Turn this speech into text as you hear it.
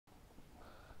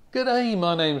G'day,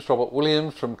 my name's Robert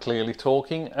Williams from Clearly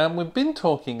Talking, and we've been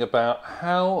talking about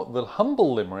how the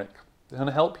humble limerick can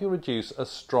help you reduce a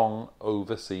strong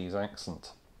overseas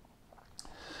accent.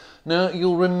 Now,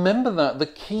 you'll remember that the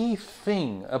key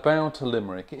thing about a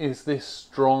limerick is this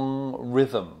strong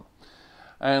rhythm.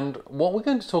 And what we're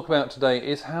going to talk about today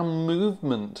is how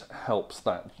movement helps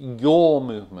that. Your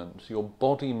movement, your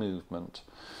body movement.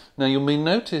 Now, you may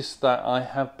notice that I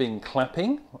have been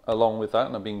clapping along with that,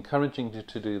 and I've been encouraging you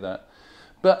to do that.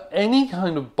 But any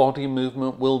kind of body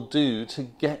movement will do to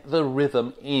get the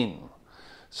rhythm in.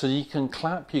 So you can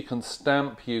clap, you can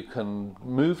stamp, you can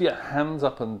move your hands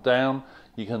up and down,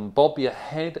 you can bob your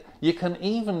head, you can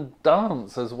even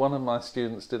dance, as one of my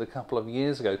students did a couple of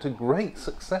years ago, to great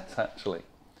success actually.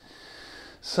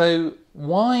 So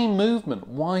why movement?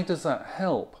 Why does that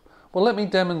help? Well, let me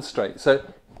demonstrate. So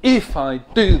if I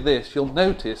do this, you'll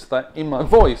notice that in my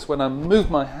voice, when I move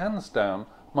my hands down,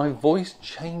 my voice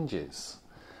changes.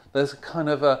 There's a kind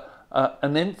of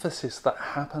an emphasis that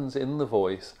happens in the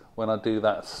voice when I do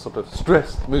that sort of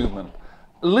stressed movement.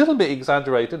 A little bit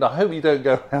exaggerated. I hope you don't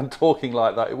go around talking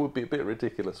like that. It would be a bit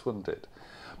ridiculous, wouldn't it?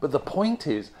 But the point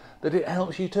is that it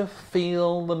helps you to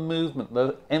feel the movement,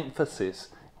 the emphasis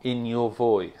in your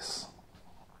voice.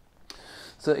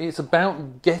 So it's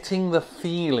about getting the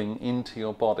feeling into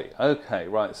your body. Okay,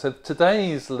 right, so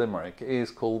today's limerick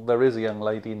is called There Is a Young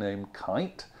Lady Named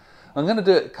Kite. I'm going to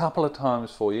do it a couple of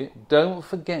times for you. Don't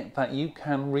forget that you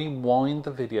can rewind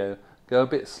the video, go a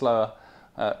bit slower,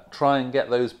 try and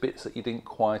get those bits that you didn't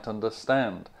quite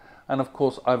understand. And of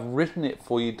course, I've written it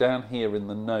for you down here in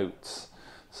the notes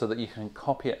so that you can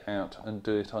copy it out and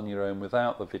do it on your own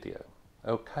without the video.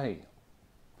 Okay.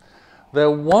 There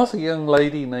was a young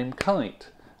lady named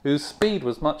Kite, whose speed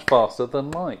was much faster than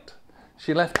light.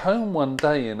 She left home one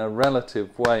day in a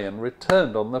relative way and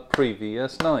returned on the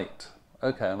previous night.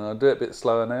 Okay, and I'll do it a bit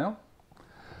slower now.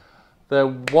 There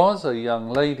was a young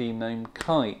lady named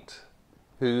Kite,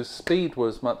 whose speed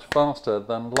was much faster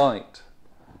than light.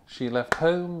 She left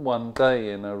home one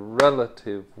day in a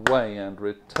relative way and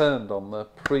returned on the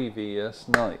previous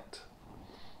night.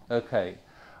 Okay,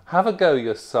 have a go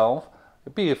yourself.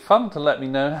 It'd be fun to let me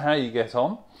know how you get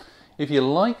on. If you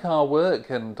like our work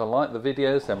and like the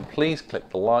videos, then please click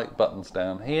the like buttons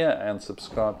down here and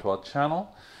subscribe to our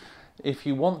channel. If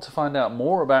you want to find out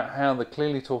more about how the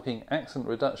Clearly Talking Accent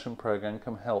Reduction Program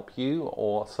can help you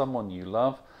or someone you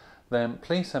love, then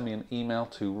please send me an email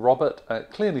to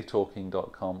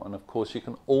robert@clearlytalking.com, and of course you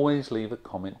can always leave a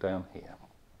comment down here.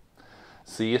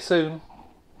 See you soon.